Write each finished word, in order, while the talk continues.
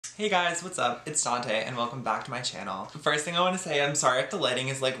Hey guys, what's up? It's Dante and welcome back to my channel. First thing I want to say, I'm sorry if the lighting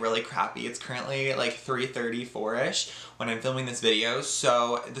is like really crappy. It's currently like 3:34ish when I'm filming this video,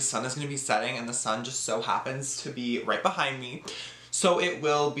 so the sun is going to be setting and the sun just so happens to be right behind me. So it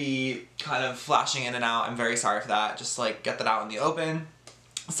will be kind of flashing in and out. I'm very sorry for that. Just like get that out in the open.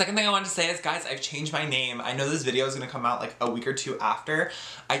 The second thing I wanted to say is, guys, I've changed my name. I know this video is going to come out like a week or two after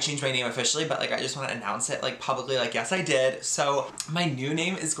I changed my name officially, but like I just want to announce it like publicly, like yes I did. So my new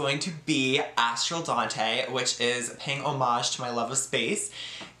name is going to be Astral Dante, which is paying homage to my love of space.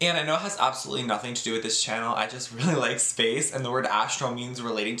 And I know it has absolutely nothing to do with this channel. I just really like space, and the word astral means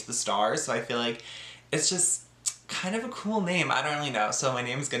relating to the stars, so I feel like it's just kind of a cool name. I don't really know. So my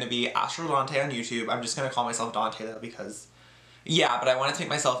name is going to be Astral Dante on YouTube. I'm just going to call myself Dante though because yeah, but I wanted to make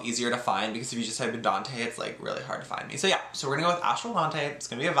myself easier to find because if you just type in Dante, it's like really hard to find me. So yeah, so we're gonna go with Astral Dante. It's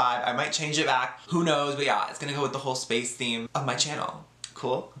gonna be a vibe. I might change it back. Who knows? But yeah, it's gonna go with the whole space theme of my channel.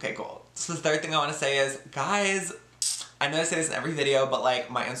 Cool? Okay, cool. So the third thing I want to say is, guys, I know I say this in every video, but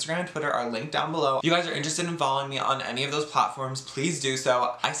like my Instagram and Twitter are linked down below. If you guys are interested in following me on any of those platforms, please do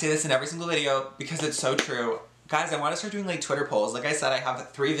so. I say this in every single video because it's so true. Guys, I want to start doing like Twitter polls. Like I said, I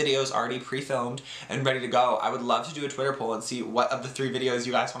have 3 videos already pre-filmed and ready to go. I would love to do a Twitter poll and see what of the 3 videos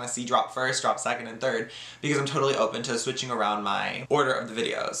you guys want to see drop first, drop second, and third, because I'm totally open to switching around my order of the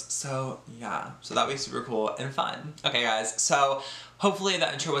videos. So yeah, so that would be super cool and fun. Okay guys, so hopefully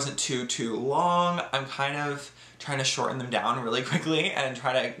that intro wasn't too long. I'm kind of trying to shorten them down really quickly and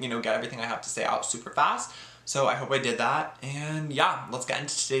try to, you know, get everything I have to say out super fast. So I hope I did that, and yeah, let's get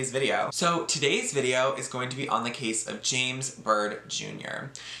into today's video. So today's video is going to be on the case of James Byrd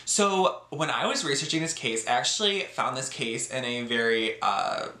Jr. So when I was researching this case, I actually found this case in a very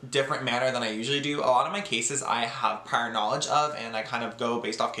different manner than I usually do. A lot of my cases I have prior knowledge of, and I kind of go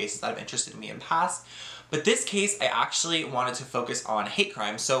based off cases that have interested me in the past. But this case, I actually wanted to focus on hate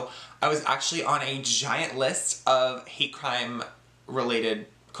crime. So I was actually on a giant list of hate crime related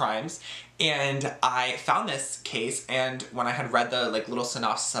crimes, and I found this case, and when I had read the like little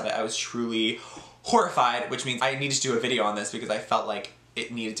synopsis of it, I was truly horrified, which means I needed to do a video on this because I felt like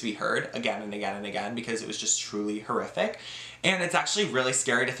it needed to be heard again and again and again because it was just truly horrific. And it's actually really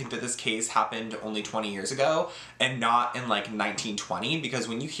scary to think that this case happened only 20 years ago and not in like 1920, because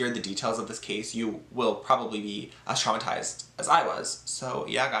when you hear the details of this case, you will probably be as traumatized as I was. So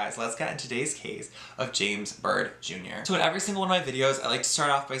yeah guys, let's get into today's case of James Byrd Jr. So in every single one of my videos, I like to start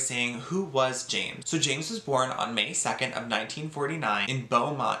off by saying, who was James? So James was born on May 2nd of 1949 in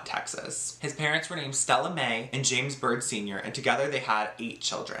Beaumont, Texas. His parents were named Stella May and James Byrd Sr., and together they had 8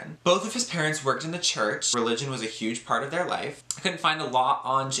 children. Both of his parents worked in the church. Religion was a huge part of their life. I couldn't find a lot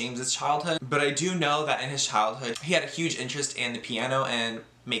on James's childhood, but I do know that in his childhood, he had a huge interest in the piano and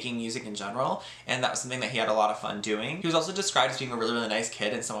making music in general, and that was something that he had a lot of fun doing. He was also described as being a really nice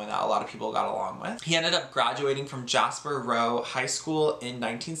kid and someone that a lot of people got along with. He ended up graduating from Jasper Row High School in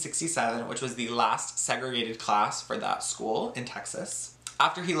 1967, which was the last segregated class for that school in Texas.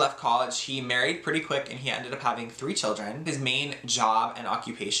 After he left college, he married pretty quick and he ended up having 3 children. His main job and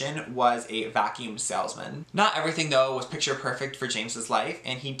occupation was a vacuum salesman. Not everything though was picture perfect for James's life,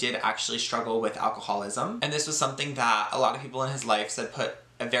 and he did actually struggle with alcoholism. And this was something that a lot of people in his life said put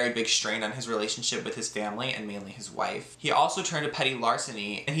a very big strain on his relationship with his family and mainly his wife. He also turned to petty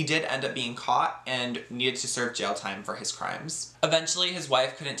larceny, and he did end up being caught and needed to serve jail time for his crimes. Eventually, his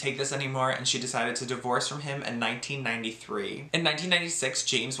wife couldn't take this anymore and she decided to divorce from him in 1993. In 1996,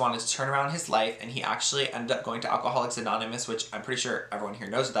 James wanted to turn around his life, and he actually ended up going to Alcoholics Anonymous, which I'm pretty sure everyone here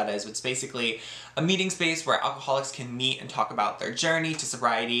knows what that is. It's basically a meeting space where alcoholics can meet and talk about their journey to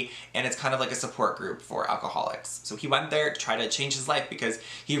sobriety, and it's kind of like a support group for alcoholics. So he went there to try to change his life because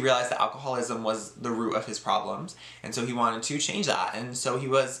he realized that alcoholism was the root of his problems, and so he wanted to change that, and so he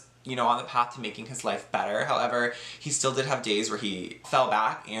was, you know, on the path to making his life better. However, he still did have days where he fell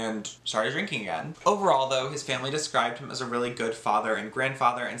back and started drinking again. Overall though, his family described him as a really good father and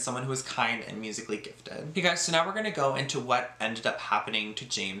grandfather and someone who was kind and musically gifted. Okay guys, so now we're gonna go into what ended up happening to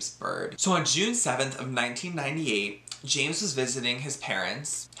James Byrd. So on June 7th of 1998, James was visiting his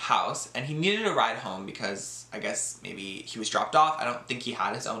parents' house and he needed a ride home because I guess maybe he was dropped off. I don't think he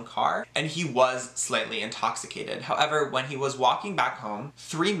had his own car, and he was slightly intoxicated. However, when he was walking back home,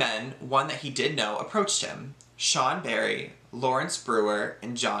 3 men, one that he did know, approached him. Sean Berry, Lawrence Brewer,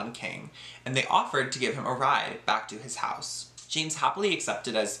 and John King, and they offered to give him a ride back to his house. James happily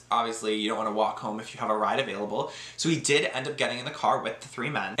accepted, as obviously you don't want to walk home if you have a ride available, so he did end up getting in the car with the three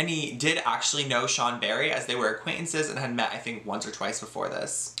men. And he did actually know Sean Barry, as they were acquaintances and had met I think once or twice before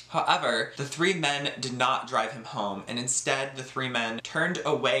this. However, the three men did not drive him home, and instead the three men turned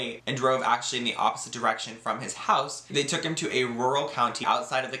away and drove actually in the opposite direction from his house. They took him to a rural county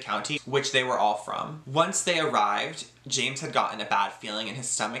outside of the county which they were all from. Once they arrived, James had gotten a bad feeling in his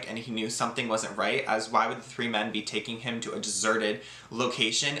stomach and he knew something wasn't right, as why would the three men be taking him to a deserted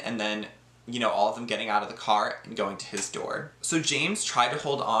location and then, you know, all of them getting out of the car and going to his door. So James tried to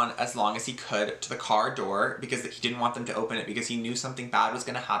hold on as long as he could to the car door because he didn't want them to open it because he knew something bad was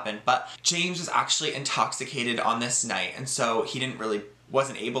going to happen. But James was actually intoxicated on this night, and so he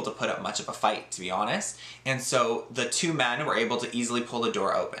wasn't able to put up much of a fight, to be honest. And so the two men were able to easily pull the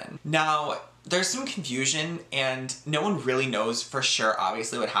door open. Now, there's some confusion and no one really knows for sure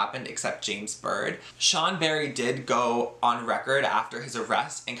obviously what happened except James Byrd. Sean Barry did go on record after his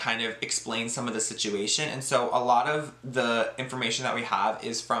arrest and kind of explain some of the situation, and so a lot of the information that we have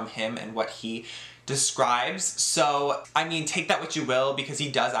is from him and what he describes. So, I mean, take that what you will, because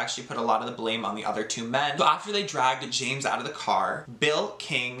he does actually put a lot of the blame on the other two men. So after they dragged James out of the car, Bill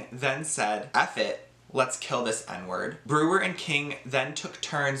King then said, "F it, let's kill this N-word." Brewer and King then took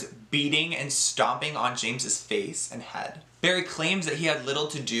turns beating and stomping on James's face and head. Barry claims that he had little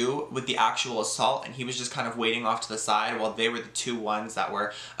to do with the actual assault and he was just kind of waiting off to the side while they were the two ones that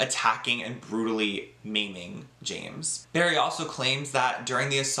were attacking and brutally maiming James. Barry also claims that during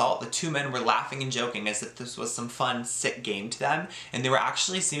the assault, the two men were laughing and joking as if this was some fun, sick game to them, and they were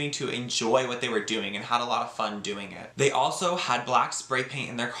actually seeming to enjoy what they were doing and had a lot of fun doing it. They also had black spray paint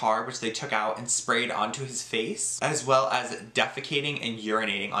in their car, which they took out and sprayed onto his face, as well as defecating and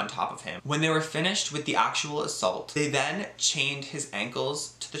urinating on top of him. When they were finished with the actual assault, they then chained his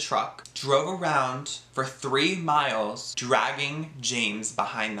ankles to the truck, drove around for 3 miles, dragging James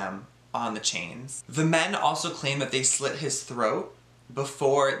behind them on the chains. The men also claim that they slit his throat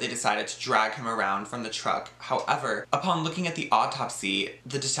before they decided to drag him around from the truck. However, upon looking at the autopsy,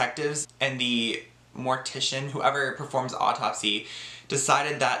 the detectives and the mortician, whoever performs the autopsy,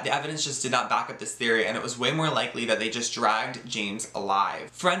 decided that the evidence just did not back up this theory and it was way more likely that they just dragged James alive.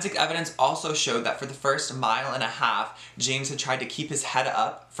 Forensic evidence also showed that for the first 1.5 miles, James had tried to keep his head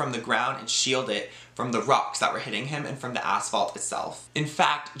up from the ground and shield it from the rocks that were hitting him and from the asphalt itself. In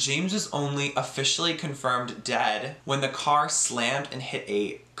fact, James was only officially confirmed dead when the car slammed and hit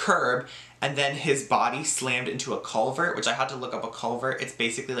a curb and then his body slammed into a culvert, which I had to look up a culvert. It's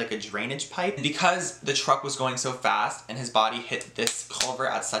basically like a drainage pipe. Because the truck was going so fast and his body hit this culvert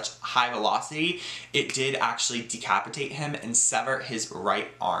at such high velocity, it did actually decapitate him and sever his right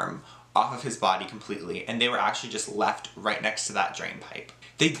arm off of his body completely, and they were actually just left right next to that drain pipe.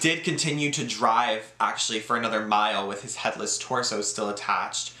 They did continue to drive actually for another mile with his headless torso still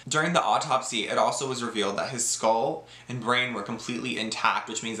attached. During the autopsy, it also was revealed that his skull and brain were completely intact,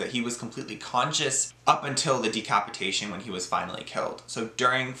 which means that he was completely conscious up until the decapitation when he was finally killed. So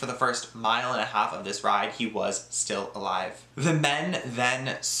for the first 1.5 miles of this ride, he was still alive. The men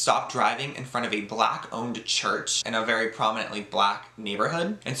then stopped driving in front of a black-owned church in a very prominently black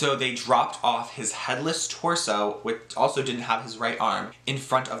neighborhood. And so they dropped off his headless torso, which also didn't have his right arm, in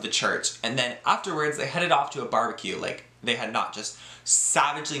front of the church. And then afterwards, they headed off to a barbecue. Like, they had not just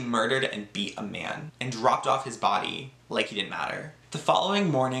savagely murdered and beat a man and dropped off his body like he didn't matter. The following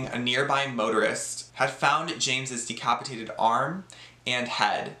morning, a nearby motorist had found James's decapitated arm and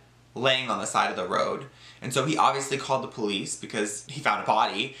head laying on the side of the road. And so he obviously called the police because he found a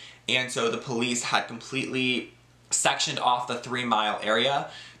body. And so the police had completely sectioned off the 3-mile area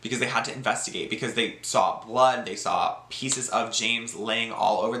because they had to investigate, because they saw blood, they saw pieces of James laying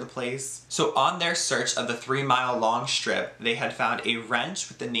all over the place. So on their search of the 3-mile long strip, they had found a wrench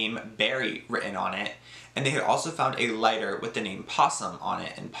with the name Barry written on it, and they had also found a lighter with the name Possum on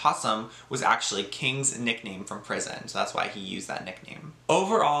it, and Possum was actually King's nickname from prison, so that's why he used that nickname.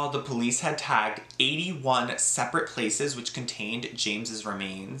 Overall, the police had tagged 81 separate places which contained James's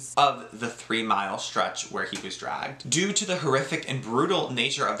remains of the 3-mile stretch where he was dragged. Due to the horrific and brutal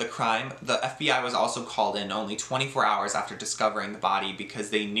nature of the crime, the FBI was also called in only 24 hours after discovering the body because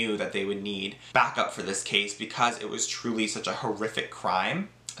they knew that they would need backup for this case because it was truly such a horrific crime.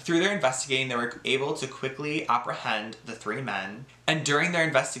 Through their investigating, they were able to quickly apprehend the 3 men, and during their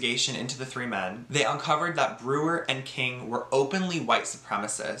investigation into the 3 men, they uncovered that Brewer and King were openly white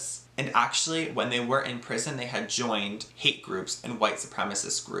supremacists, and actually, when they were in prison, they had joined hate groups and white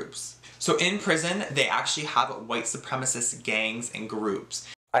supremacist groups. So in prison, they actually have white supremacist gangs and groups.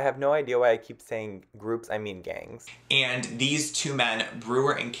 I have no idea why I keep saying groups, I mean gangs. And these 2 men,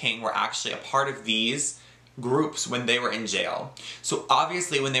 Brewer and King, were actually a part of these groups when they were in jail. So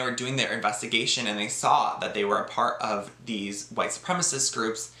obviously when they were doing their investigation and they saw that they were a part of these white supremacist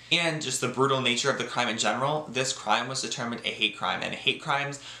groups and just the brutal nature of the crime in general, this crime was determined a hate crime, and hate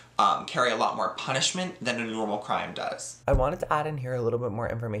crimes carry a lot more punishment than a normal crime does. I wanted to add in here a little bit more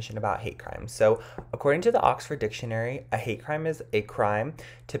information about hate crimes. So, according to the Oxford Dictionary, a hate crime is a crime,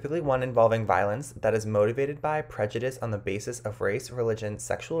 typically one involving violence, that is motivated by prejudice on the basis of race, religion,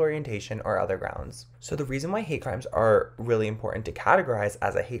 sexual orientation, or other grounds. So the reason why hate crimes are really important to categorize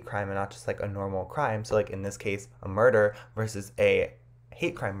as a hate crime and not just like a normal crime, so like in this case, a murder versus a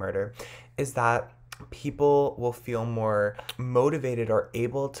hate crime murder, is that people will feel more motivated or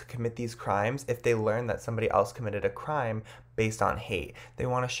able to commit these crimes if they learn that somebody else committed a crime based on hate. They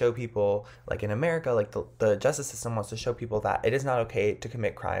want to show people, like in America, like the justice system wants to show people that it is not okay to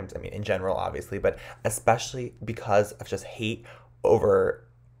commit crimes. I mean, in general, obviously, but especially because of just hate over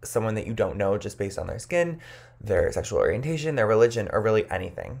someone that you don't know just based on their skin, their sexual orientation, their religion, or really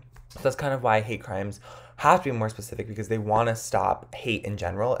anything. So that's kind of why hate crimes have to be more specific, because they want to stop hate in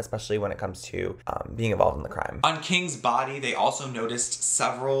general, especially when it comes to being involved in the crime. On King's body, they also noticed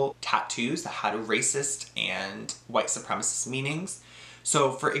several tattoos that had racist and white supremacist meanings.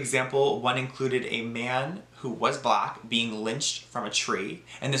 So, for example, one included a man who was black being lynched from a tree,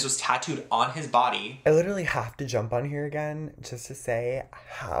 and this was tattooed on his body. I literally have to jump on here again just to say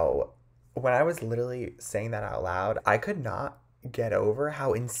how, when I was literally saying that out loud, I could not get over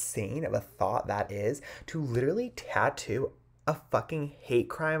how insane of a thought that is, to literally tattoo a fucking hate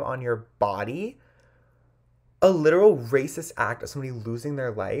crime on your body. A literal racist act of somebody losing their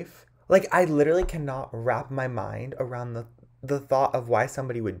life. Like, I literally cannot wrap my mind around the thought of why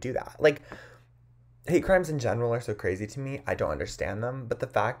somebody would do that. Like, hate crimes in general are so crazy to me. I don't understand them. But the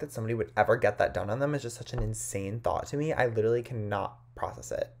fact that somebody would ever get that done on them is just such an insane thought to me. I literally cannot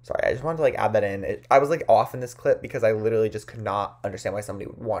process it. Sorry, I just wanted to like add that in. I was like off in this clip because I literally just could not understand why somebody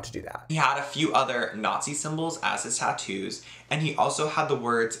would want to do that. He had a few other Nazi symbols as his tattoos, and he also had the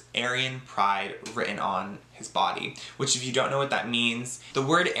words Aryan Pride written on his body, which, if you don't know what that means, the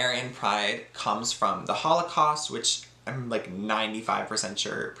word Aryan Pride comes from the Holocaust, which I'm like 95%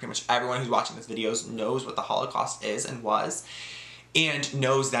 sure pretty much everyone who's watching this video knows what the Holocaust is and was, and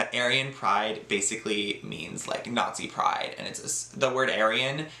knows that Aryan Pride basically means like Nazi pride, and the word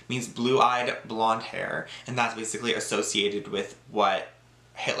Aryan means blue-eyed, blonde hair, and that's basically associated with what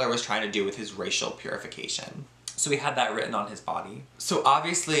Hitler was trying to do with his racial purification. So he had that written on his body. So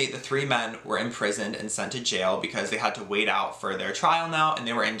obviously the three men were imprisoned and sent to jail because they had to wait out for their trial now, and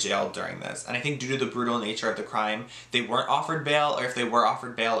they were in jail during this. And I think due to the brutal nature of the crime, they weren't offered bail, or if they were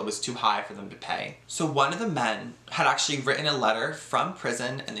offered bail, it was too high for them to pay. So one of the men had actually written a letter from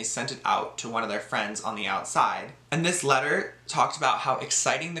prison, and they sent it out to one of their friends on the outside. And this letter talked about how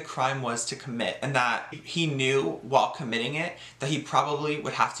exciting the crime was to commit, and that he knew while committing it that he probably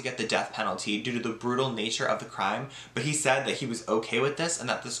would have to get the death penalty due to the brutal nature of the crime, but he said that he was okay with this and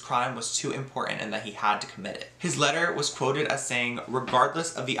that this crime was too important and that he had to commit it. His letter was quoted as saying,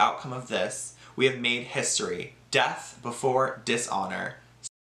 "Regardless of the outcome of this, we have made history. Death before dishonor."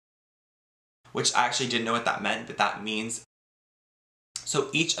 Which I actually didn't know what that meant, but that means. So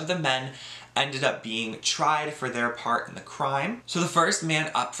each of the men ended up being tried for their part in the crime. So the first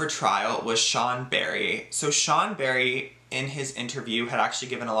man up for trial was Sean Barry. So Sean Barry, in his interview, had actually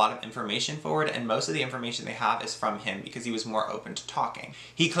given a lot of information forward, and most of the information they have is from him because he was more open to talking.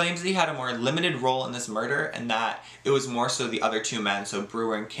 He claims that he had a more limited role in this murder, and that it was more so the other two men, so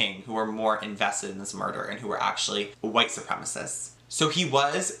Brewer and King, who were more invested in this murder and who were actually white supremacists. So he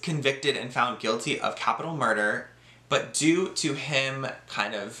was convicted and found guilty of capital murder, but due to him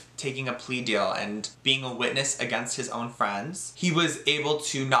kind of taking a plea deal and being a witness against his own friends, he was able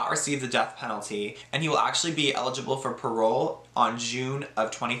to not receive the death penalty, and he will actually be eligible for parole on June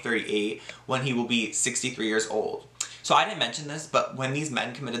of 2038 when he will be 63 years old. So I didn't mention this, but when these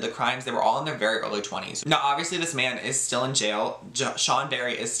men committed the crimes, they were all in their very early 20s. Now obviously this man is still in jail. Sean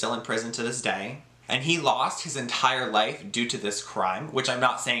Barry is still in prison to this day. And he lost his entire life due to this crime, which I'm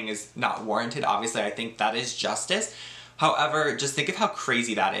not saying is not warranted. Obviously, I think that is justice. However, just think of how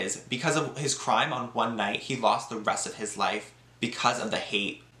crazy that is. Because of his crime on one night, he lost the rest of his life because of the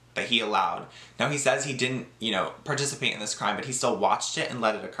hate that he allowed. Now, he says he didn't, participate in this crime, but he still watched it and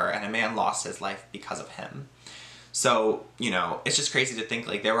let it occur, and a man lost his life because of him. So, it's just crazy to think,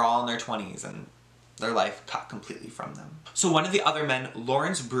 like, they were all in their 20s, and their life cut completely from them. So one of the other men,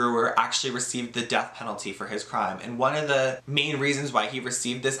 Lawrence Brewer, actually received the death penalty for his crime. And one of the main reasons why he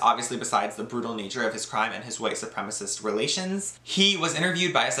received this, obviously besides the brutal nature of his crime and his white supremacist relations, he was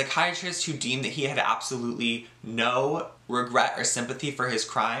interviewed by a psychiatrist who deemed that he had absolutely no regret or sympathy for his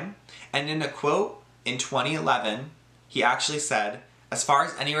crime. And in a quote, in 2011, he actually said, "As far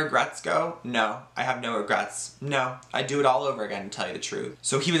as any regrets go, no, I have no regrets. No, I'd do it all over again, to tell you the truth."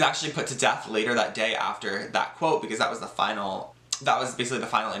 So he was actually put to death later that day after that quote, because that was basically the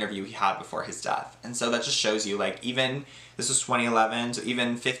final interview he had before his death. And so that just shows you, like, even, this was 2011, so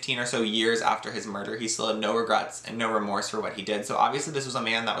even 15 or so years after his murder, he still had no regrets and no remorse for what he did. So obviously this was a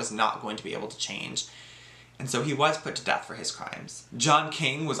man that was not going to be able to change. And so he was put to death for his crimes. John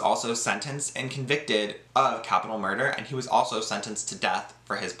King was also sentenced and convicted of capital murder, and he was also sentenced to death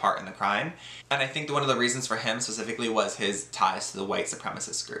for his part in the crime. And I think that one of the reasons for him specifically was his ties to the white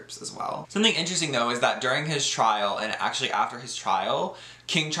supremacist groups as well. Something interesting though is that during his trial, and actually after his trial,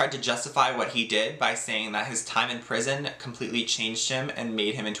 King tried to justify what he did by saying that his time in prison completely changed him and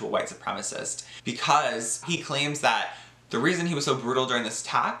made him into a white supremacist, because he claims that the reason he was so brutal during this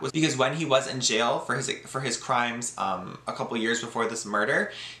attack was because when he was in jail for his crimes a couple years before this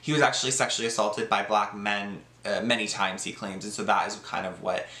murder, he was actually sexually assaulted by black men many times, he claims, and so that is kind of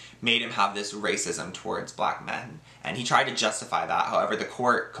what made him have this racism towards black men. And he tried to justify that. However, the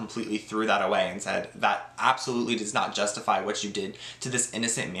court completely threw that away and said that absolutely does not justify what you did to this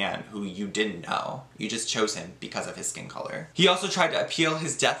innocent man who you didn't know. You just chose him because of his skin color. He also tried to appeal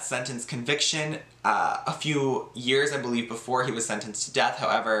his death sentence conviction a few years, I believe, before he was sentenced to death.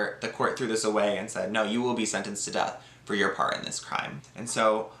 However, the court threw this away and said, no, you will be sentenced to death for your part in this crime. And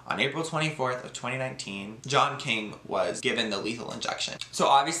so on April 24th of 2019, John King was given the lethal injection. So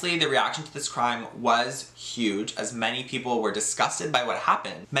obviously the reaction to this crime was huge, as many people were disgusted by what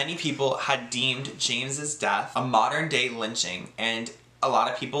happened. Many people had deemed James's death a modern day lynching, and a lot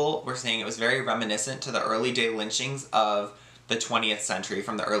of people were saying it was very reminiscent to the early day lynchings of the 20th century,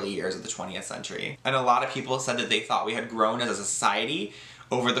 from the early years of the 20th century. And a lot of people said that they thought we had grown as a society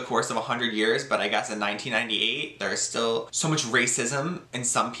over the course of 100 years, but I guess in 1998, there is still so much racism in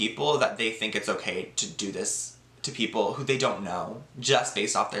some people that they think it's okay to do this to people who they don't know, just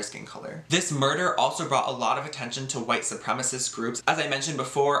based off their skin color. This murder also brought a lot of attention to white supremacist groups. As I mentioned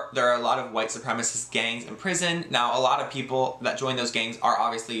before, there are a lot of white supremacist gangs in prison. Now, a lot of people that join those gangs are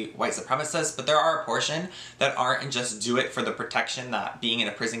obviously white supremacists, but there are a portion that aren't and just do it for the protection that being in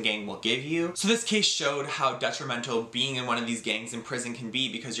a prison gang will give you. So this case showed how detrimental being in one of these gangs in prison can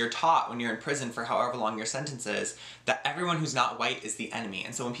be, because you're taught when you're in prison for however long your sentence is that everyone who's not white is the enemy.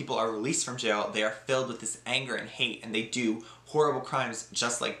 And so when people are released from jail, they are filled with this anger and hate, and they do horrible crimes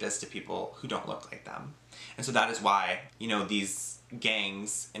just like this to people who don't look like them. And so that is why, you know, these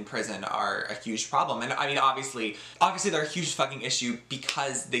gangs in prison are a huge problem. And I mean, obviously they're a huge fucking issue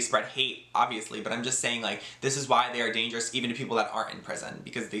because they spread hate, obviously, but I'm just saying, like, this is why they are dangerous even to people that aren't in prison,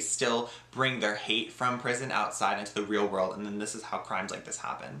 because they still bring their hate from prison outside into the real world, and then this is how crimes like this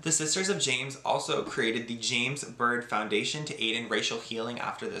happen. The Sisters of James also created the James Byrd Foundation to aid in racial healing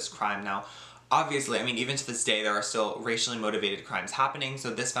after this crime. Now, obviously, I mean, even to this day, there are still racially motivated crimes happening, so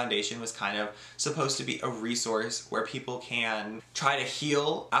this foundation was kind of supposed to be a resource where people can try to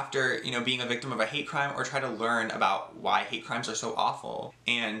heal after, you know, being a victim of a hate crime, or try to learn about why hate crimes are so awful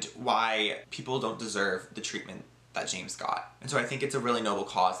and why people don't deserve the treatment that James got. And so I think it's a really noble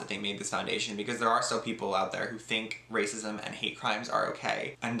cause that they made this foundation, because there are still people out there who think racism and hate crimes are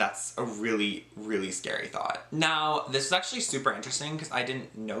okay, and that's a really, really scary thought. Now, this is actually super interesting because I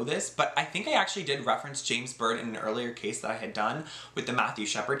didn't know this, but I think I actually did reference James Byrd in an earlier case that I had done with the Mathew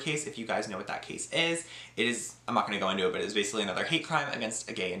Shephard case. If you guys know what that case is, it is, I'm not going to go into it, but it's basically another hate crime against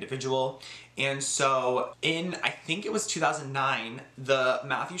a gay individual. And so in, I think it was 2009, the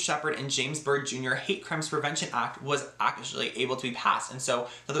Mathew Shephard and James Byrd Jr. Hate Crimes Prevention Act was actually able to be passed. And so I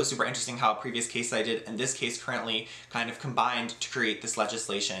thought it was super interesting how a previous case I did and this case currently kind of combined to create this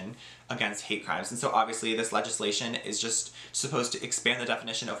legislation against hate crimes. And so obviously this legislation is just supposed to expand the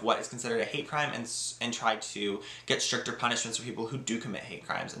definition of what is considered a hate crime and try to get stricter punishments for people who do commit hate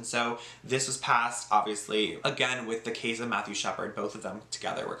crimes. And so this was passed, obviously, again with the case of Mathew Shephard. Both of them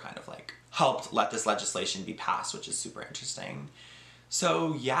together were kind of like helped let this legislation be passed, which is super interesting.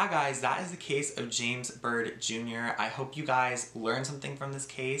 So yeah, guys, that is the case of James Byrd Jr. I hope you guys learned something from this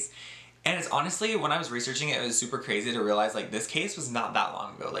case. And it's honestly, when I was researching it, it was super crazy to realize, like, this case was not that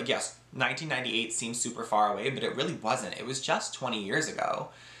long ago. Like, yes, 1998 seems super far away, but it really wasn't. It was just 20 years ago.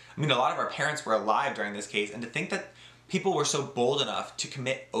 I mean, a lot of our parents were alive during this case, and to think that people were so bold enough to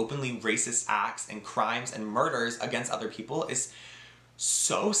commit openly racist acts and crimes and murders against other people is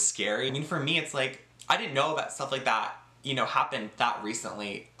so scary. I mean, for me, it's like, I didn't know that stuff like that, you know, happened that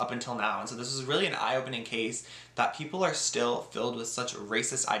recently up until now. And so this is really an eye-opening case that people are still filled with such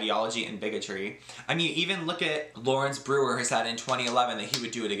racist ideology and bigotry. I mean, even look at Lawrence Brewer, who said in 2011 that he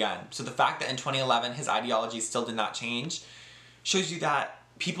would do it again. So the fact that in 2011 his ideology still did not change shows you that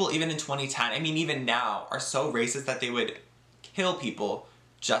people even in 2010, I mean even now, are so racist that they would kill people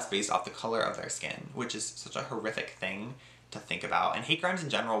just based off the color of their skin, which is such a horrific thing to think about. And hate crimes in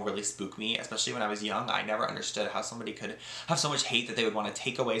general really spook me, especially when I was young. I never understood how somebody could have so much hate that they would want to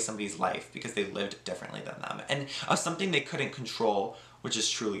take away somebody's life because they lived differently than them, and of something they couldn't control, which is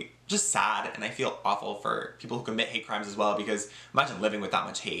truly just sad. And I feel awful for people who commit hate crimes as well, because imagine living with that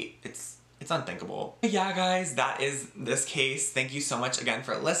much hate. It's unthinkable. But yeah, guys, that is this case. Thank you so much again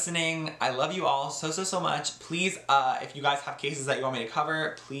for listening. I love you all so much. Please, if you guys have cases that you want me to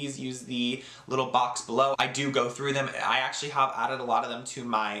cover, please use the little box below. I do go through them. I actually have added a lot of them to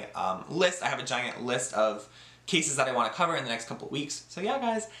my list. I have a giant list of cases that I want to cover in the next couple of weeks. So yeah,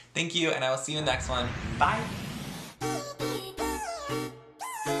 guys, thank you, and I will see you in the next one. Bye!